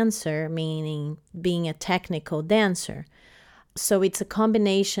skillful dancer, meaning being a technical dancer. So it's a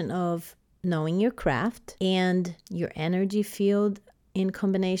combination of knowing your craft and your energy field in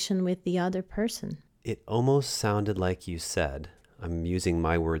combination with the other person. It almost sounded like you said, I'm using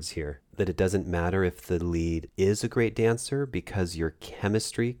my words here, that it doesn't matter if the lead is a great dancer because your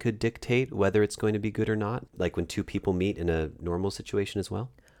chemistry could dictate whether it's going to be good or not, like when two people meet in a normal situation as well?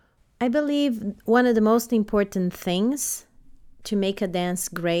 I believe one of the most important things to make a dance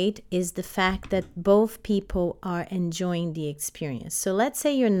great is the fact that both people are enjoying the experience. So let's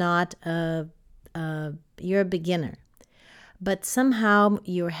say you're a beginner, but somehow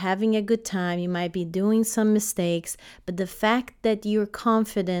you're having a good time. You might be doing some mistakes, but the fact that you're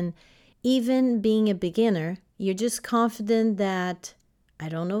confident, even being a beginner, you're just confident that I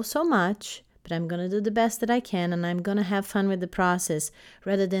don't know so much, but I'm going to do the best that I can and I'm going to have fun with the process,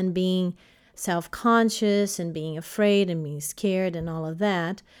 rather than being self-conscious and being afraid and being scared and all of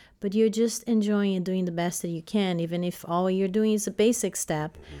that. But you're just enjoying and doing the best that you can, even if all you're doing is a basic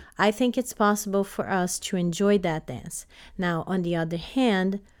step. Mm-hmm. I think it's possible for us to enjoy that dance. Now, on the other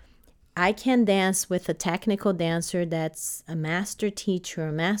hand, I can dance with a technical dancer that's a master teacher,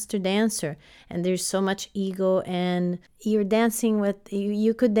 a master dancer, and there's so much ego, and you're dancing with,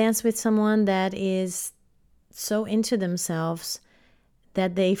 you could dance with someone that is so into themselves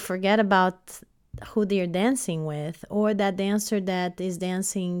that they forget about who they're dancing with, or that dancer that is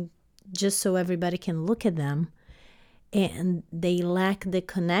dancing just so everybody can look at them, and they lack the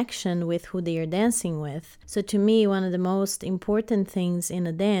connection with who they are dancing with. So to me, one of the most important things in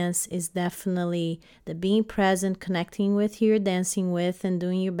a dance is definitely the being present, connecting with who you're dancing with, and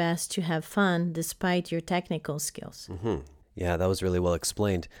doing your best to have fun despite your technical skills. Mm-hmm. Yeah, that was really well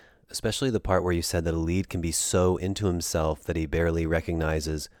explained, especially the part where you said that a lead can be so into himself that he barely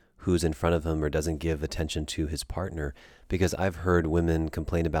recognizes who's in front of him or doesn't give attention to his partner, because I've heard women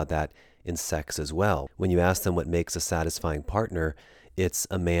complain about that in sex as well. When you ask them what makes a satisfying partner, it's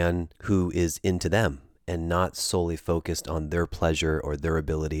a man who is into them and not solely focused on their pleasure or their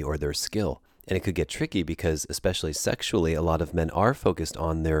ability or their skill. And it could get tricky because, especially sexually, a lot of men are focused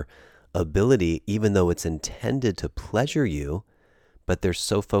on their ability, even though it's intended to pleasure you, but they're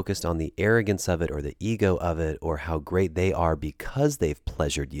so focused on the arrogance of it or the ego of it or how great they are because they've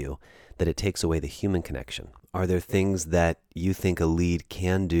pleasured you that it takes away the human connection. Are there things that you think a lead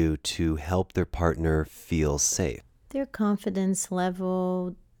can do to help their partner feel safe? Their confidence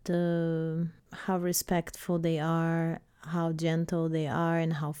level, the how respectful they are, how gentle they are,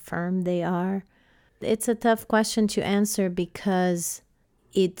 and how firm they are. It's a tough question to answer because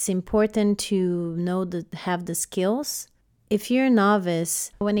it's important to know that have the skills. If you're a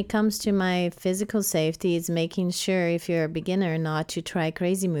novice, when it comes to my physical safety, it's making sure if you're a beginner not to try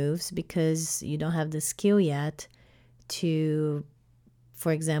crazy moves because you don't have the skill yet to,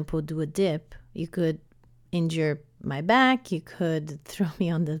 for example, do a dip. You could injure my back, you could throw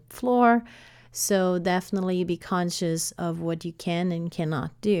me on the floor. So definitely be conscious of what you can and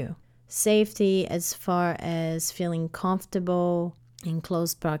cannot do. Safety as far as feeling comfortable in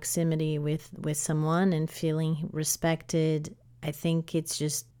close proximity with someone and feeling respected. I think it's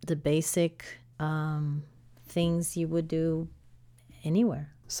just the basic things you would do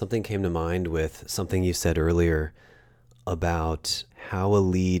anywhere. Something came to mind with something you said earlier about how a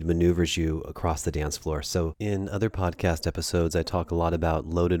lead maneuvers you across the dance floor. So in other podcast episodes, I talk a lot about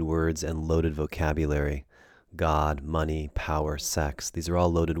loaded words and loaded vocabulary. God, money, power, sex. These are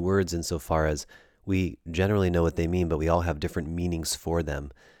all loaded words insofar as we generally know what they mean, but we all have different meanings for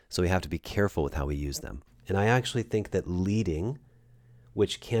them. So we have to be careful with how we use them. And I actually think that leading,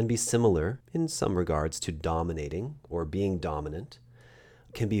 which can be similar in some regards to dominating or being dominant,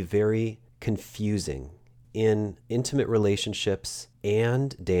 can be very confusing. In intimate relationships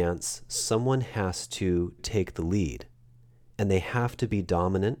and dance, someone has to take the lead, and they have to be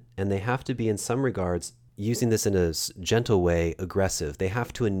dominant, and they have to be, in some regards, using this in a gentle way, aggressive. They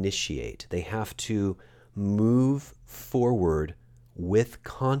have to initiate. They have to move forward with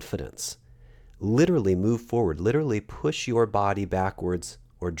confidence. Literally move forward. Literally push your body backwards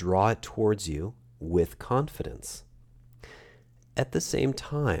or draw it towards you with confidence. At the same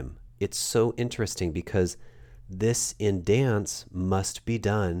time, it's so interesting because this in dance must be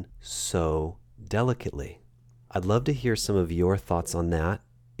done so delicately. I'd love to hear some of your thoughts on that,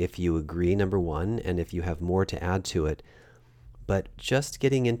 if you agree, number one, and if you have more to add to it. But just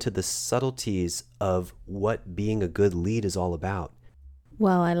getting into the subtleties of what being a good lead is all about.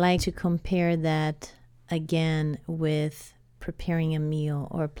 Well, I like to compare that again with preparing a meal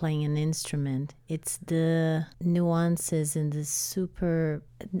or playing an instrument. It's the nuances and the super,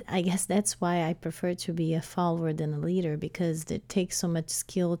 I guess that's why I prefer to be a follower than a leader, because it takes so much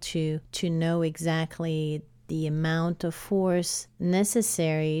skill to know exactly the amount of force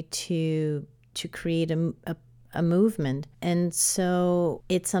necessary to create a movement. And so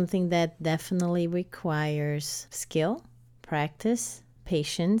it's something that definitely requires skill, practice,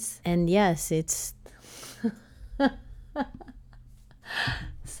 patience, and yes, it's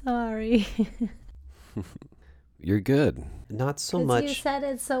sorry. You're good. Not so much. You said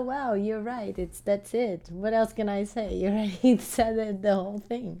it so well. You're right. That's it. What else can I say? You already said it, the whole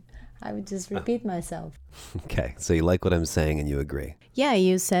thing. I would just repeat myself. Okay, so you like what I'm saying and you agree. Yeah,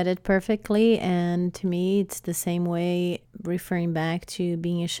 you said it perfectly. And to me, it's the same way, referring back to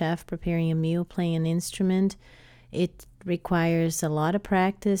being a chef, preparing a meal, playing an instrument. It requires a lot of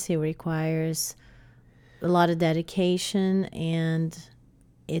practice. It requires a lot of dedication. And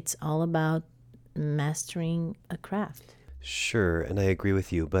it's all about mastering a craft. Sure, and I agree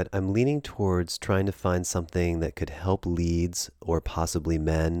with you, but I'm leaning towards trying to find something that could help leads or possibly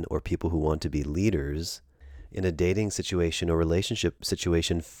men or people who want to be leaders in a dating situation or relationship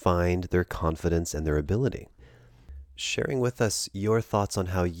situation find their confidence and their ability. Sharing with us your thoughts on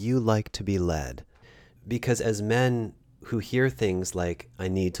how you like to be led. Because as men who hear things like, I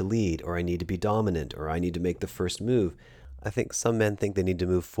need to lead, or I need to be dominant, or I need to make the first move, I think some men think they need to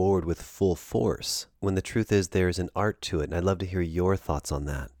move forward with full force, when the truth is there's an art to it, and I'd love to hear your thoughts on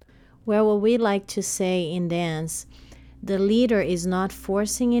that. Well, what we like to say in dance, the leader is not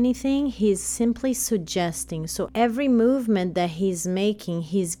forcing anything, he's simply suggesting. So every movement that he's making,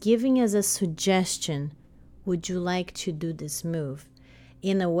 he's giving us a suggestion. Would you like to do this move?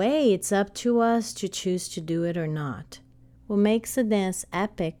 In a way, it's up to us to choose to do it or not. What makes a dance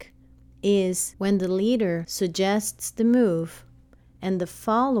epic is when the leader suggests the move and the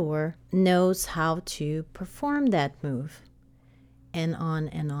follower knows how to perform that move, and on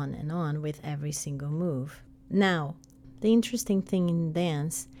and on and on with every single move. Now, the interesting thing in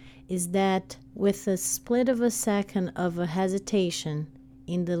dance is that with a split of a second of a hesitation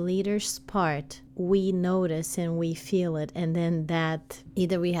in the leader's part, we notice and we feel it, and then that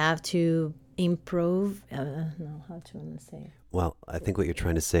either we have to improve, how to want to say it? Well, I think what you're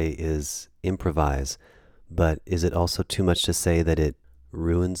trying to say is improvise, but is it also too much to say that it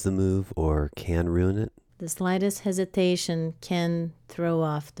ruins the move or can ruin it? The slightest hesitation can throw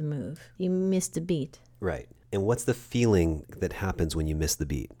off the move. You miss the beat. Right. And what's the feeling that happens when you miss the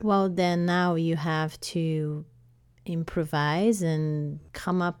beat? Well, then now you have to improvise and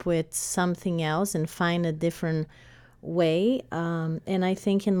come up with something else and find a different way. And I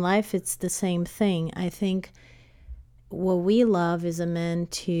think in life it's the same thing. I think what we love is a man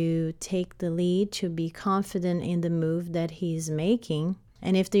to take the lead, to be confident in the move that he's making.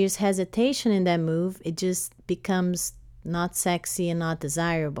 And if there's hesitation in that move, it just becomes not sexy and not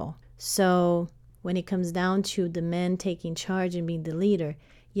desirable. So when it comes down to the man taking charge and being the leader,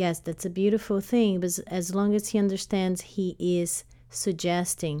 yes, that's a beautiful thing, but as long as he understands he is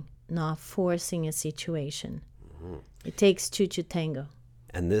suggesting, not forcing a situation. Mm-hmm. It takes two to tango.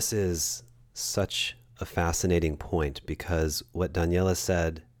 And this is such a fascinating point, because what Daniela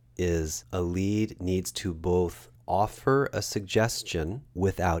said is a lead needs to both offer a suggestion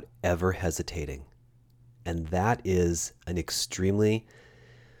without ever hesitating. And that is an extremely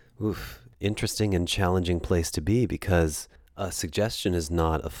interesting and challenging place to be, because a suggestion is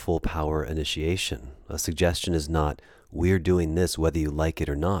not a full power initiation. A suggestion is not, we're doing this whether you like it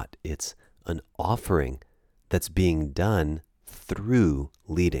or not. It's an offering that's being done through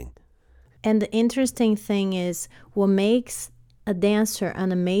leading. And the interesting thing is, what makes a dancer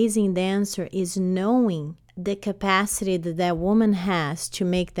an amazing dancer is knowing the capacity that that woman has to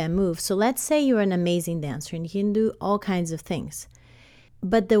make that move. So let's say you're an amazing dancer and you can do all kinds of things,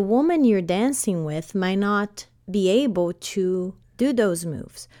 but the woman you're dancing with might not be able to do those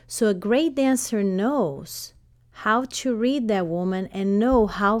moves. So a great dancer knows how to read that woman and know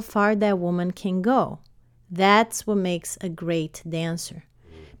how far that woman can go. That's what makes a great dancer,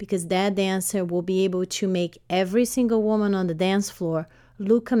 because that dancer will be able to make every single woman on the dance floor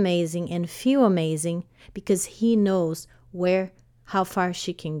look amazing and feel amazing, because he knows how far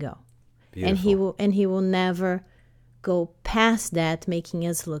she can go. Beautiful. And he will never go past that, making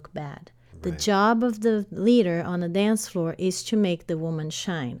us look bad. Right. The job of the leader on the dance floor is to make the woman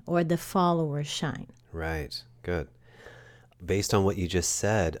shine, or the follower shine. Right. Good. Based on what you just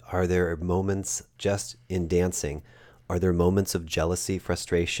said, are there moments just in dancing, are there moments of jealousy,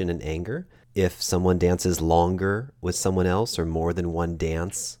 frustration, and anger? If someone dances longer with someone else, or more than one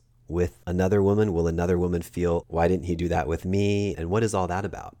dance with another woman, will another woman feel, why didn't he do that with me? And what is all that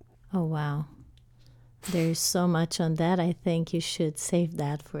about? Oh, wow. There's so much on that. I think you should save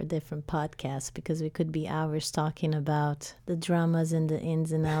that for a different podcast, because we could be hours talking about the dramas and the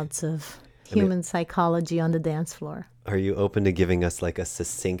ins and outs of human psychology on the dance floor. Are you open to giving us like a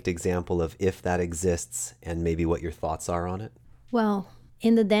succinct example of if that exists and maybe what your thoughts are on it? Well,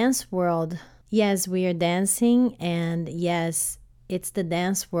 in the dance world, yes, we are dancing, and yes, it's the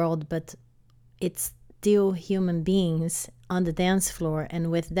dance world, but it's still human beings on the dance floor.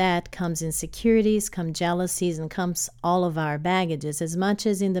 And with that comes insecurities, come jealousies, and comes all of our baggages. As much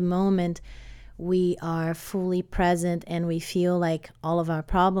as in the moment we are fully present and we feel like all of our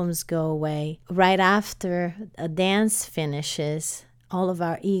problems go away, right after a dance finishes, all of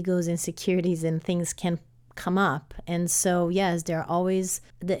our egos, insecurities, and things can come up. And so, yes, there are always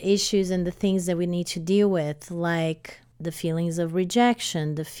the issues and the things that we need to deal with, like the feelings of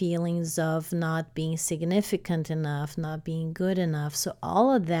rejection, the feelings of not being significant enough, not being good enough. So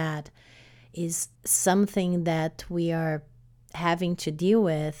all of that is something that we are having to deal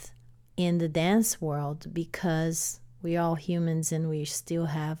with in the dance world, because we're all humans and we still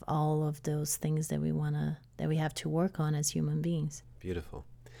have all of those things that we have to work on as human beings. Beautiful.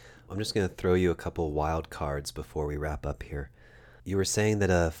 I'm just going to throw you a couple wild cards before we wrap up here. You were saying that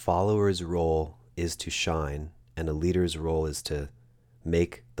a follower's role is to shine and a leader's role is to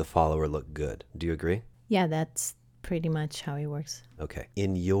make the follower look good. Do you agree? Yeah, that's pretty much how it works. Okay.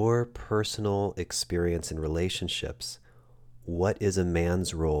 In your personal experience in relationships, what is a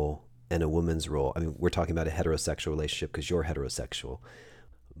man's role and a woman's role? I mean, we're talking about a heterosexual relationship because you're heterosexual,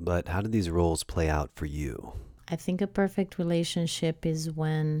 but how do these roles play out for you? I think a perfect relationship is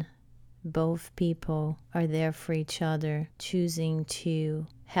when both people are there for each other, choosing to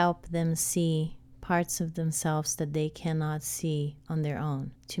help them see parts of themselves that they cannot see on their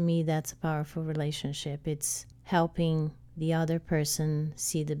own. To me, that's a powerful relationship. It's helping the other person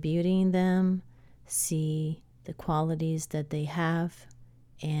see the beauty in them, see the qualities that they have,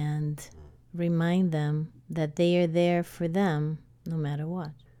 and remind them that they are there for them no matter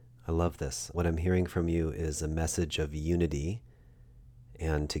what. I love this. What I'm hearing from you is a message of unity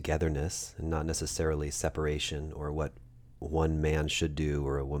and togetherness, and not necessarily separation or what one man should do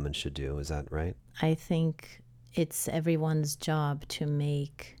or a woman should do. Is that right? I think it's everyone's job to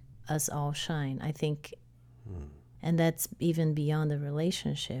make us all shine. I think, and that's even beyond the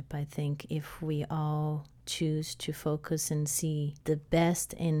relationship. I think if we all choose to focus and see the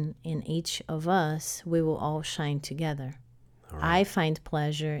best in each of us, we will all shine together. I find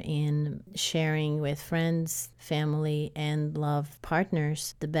pleasure in sharing with friends, family, and love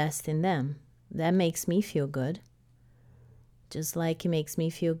partners the best in them. That makes me feel good. Just like it makes me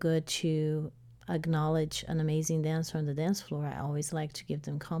feel good to acknowledge an amazing dancer on the dance floor, I always like to give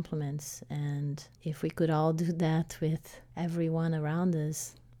them compliments. And if we could all do that with everyone around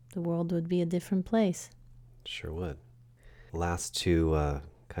us, the world would be a different place. Sure would. Last two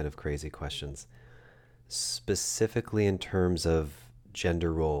kind of crazy questions. Specifically in terms of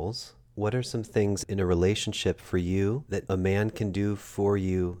gender roles, what are some things in a relationship for you that a man can do for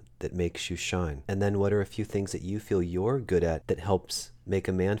you that makes you shine? And then what are a few things that you feel you're good at that helps make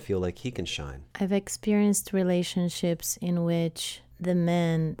a man feel like he can shine? I've experienced relationships in which the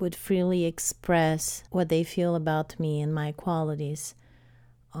men would freely express what they feel about me and my qualities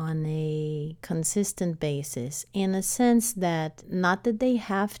on a consistent basis, in a sense that not that they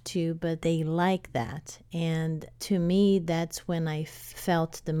have to, but they like that. And to me, that's when I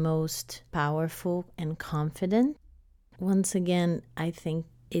felt the most powerful and confident. Once again, I think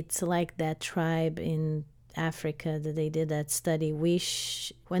it's like that tribe in Africa that they did that study.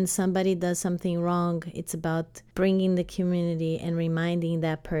 When somebody does something wrong, it's about bringing the community and reminding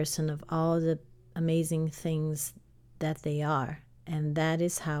that person of all the amazing things that they are. And that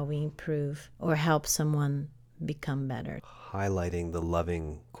is how we improve or help someone become better. Highlighting the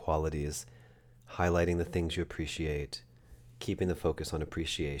loving qualities, highlighting the things you appreciate, keeping the focus on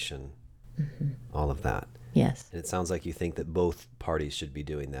appreciation, all of that. Yes. And it sounds like you think that both parties should be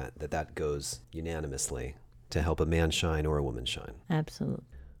doing that, that goes unanimously to help a man shine or a woman shine. Absolutely.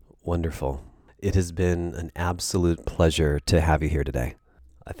 Wonderful. It has been an absolute pleasure to have you here today.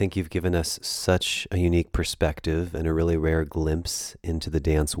 I think you've given us such a unique perspective and a really rare glimpse into the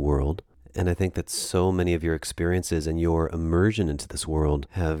dance world. And I think that so many of your experiences and your immersion into this world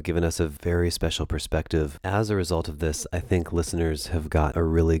have given us a very special perspective. As a result of this, I think listeners have got a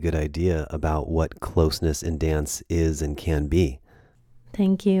really good idea about what closeness in dance is and can be.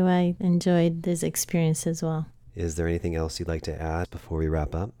 Thank you. I enjoyed this experience as well. Is there anything else you'd like to add before we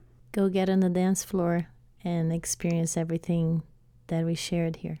wrap up? Go get on the dance floor and experience everything that we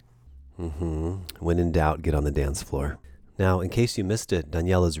shared here. When in doubt, get on the dance floor. Now, in case you missed it,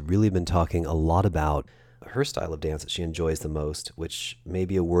 Daniela's really been talking a lot about her style of dance that she enjoys the most, which may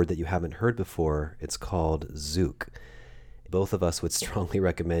be a word that you haven't heard before. It's called zouk. Both of us would strongly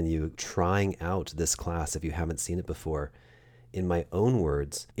recommend you trying out this class if you haven't seen it before. In my own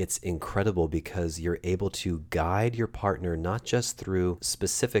words, it's incredible because you're able to guide your partner not just through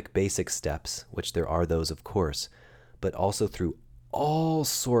specific basic steps, which there are those, of course, but also through all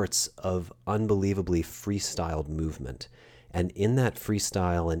sorts of unbelievably freestyled movement. And in that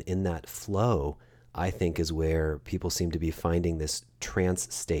freestyle and in that flow, I think is where people seem to be finding this trance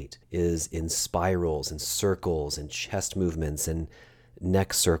state, is in spirals and circles and chest movements and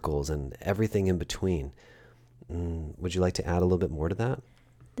neck circles and everything in between. Would you like to add a little bit more to that?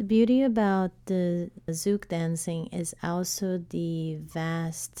 The beauty about the zouk dancing is also the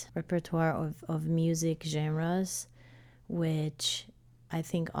vast repertoire of music genres, which I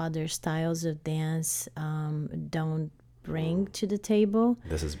think other styles of dance don't bring to the table.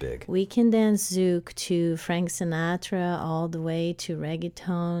 This is big. We can dance zouk to Frank Sinatra all the way to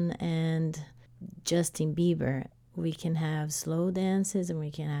reggaeton and Justin Bieber. We can have slow dances and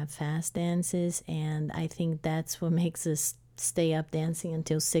we can have fast dances, and I think that's what makes us stay up dancing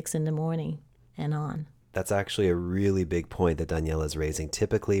until 6 a.m. and on. That's actually a really big point that Daniela is raising.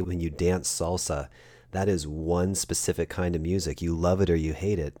 Typically, when you dance salsa, that is one specific kind of music. You love it or you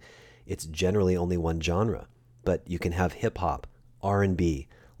hate it. It's generally only one genre, but you can have hip hop, R&B,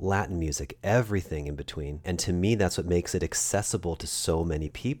 Latin music, everything in between. And to me, that's what makes it accessible to so many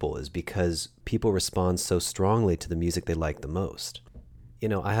people, is because people respond so strongly to the music they like the most. You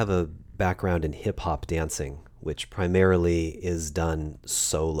know, I have a background in hip hop dancing, which primarily is done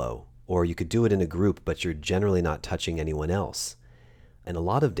solo, or you could do it in a group, but you're generally not touching anyone else. And a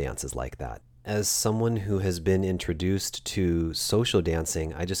lot of dance is like that. As someone who has been introduced to social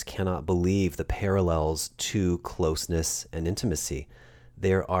dancing, I just cannot believe the parallels to closeness and intimacy.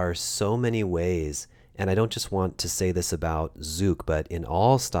 There are so many ways, and I don't just want to say this about zouk, but in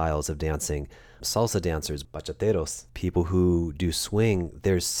all styles of dancing, salsa dancers, bachateros, people who do swing,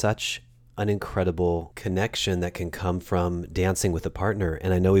 there's such an incredible connection that can come from dancing with a partner.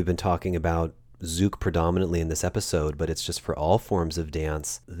 And I know we've been talking about zouk predominantly in this episode, but it's just for all forms of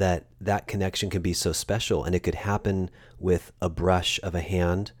dance that connection can be so special. And it could happen with a brush of a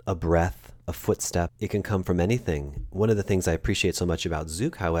hand, a breath, a footstep. It can come from anything. One of the things I appreciate so much about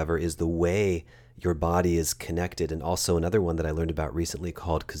zouk, however, is the way your body is connected. And also another one that I learned about recently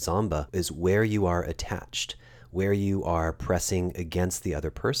called kazamba is where you are attached, where you are pressing against the other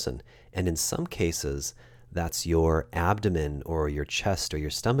person. And in some cases, that's your abdomen or your chest or your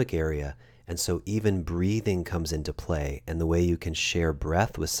stomach area. And so even breathing comes into play, and the way you can share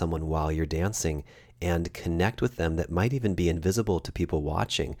breath with someone while you're dancing and connect with them that might even be invisible to people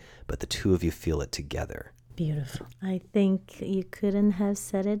watching, but the two of you feel it together. Beautiful. I think you couldn't have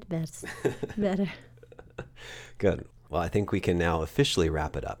said it best, better. Good. Well, I think we can now officially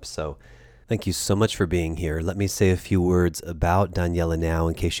wrap it up. So thank you so much for being here. Let me say a few words about Daniela now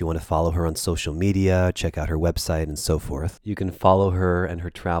in case you want to follow her on social media, check out her website, and so forth. You can follow her and her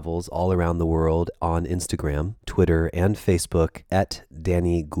travels all around the world on Instagram, Twitter, and Facebook at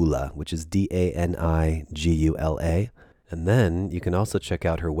Dani Goulart, which is Danigula. And then you can also check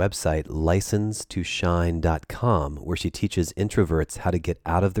out her website, license2shine.com, where she teaches introverts how to get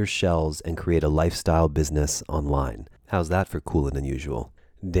out of their shells and create a lifestyle business online. How's that for cool and unusual?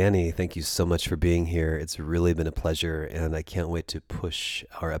 Dani, thank you so much for being here. It's really been a pleasure, and I can't wait to push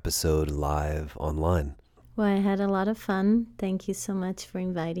our episode live online. Well, I had a lot of fun. Thank you so much for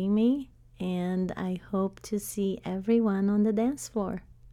inviting me, and I hope to see everyone on the dance floor.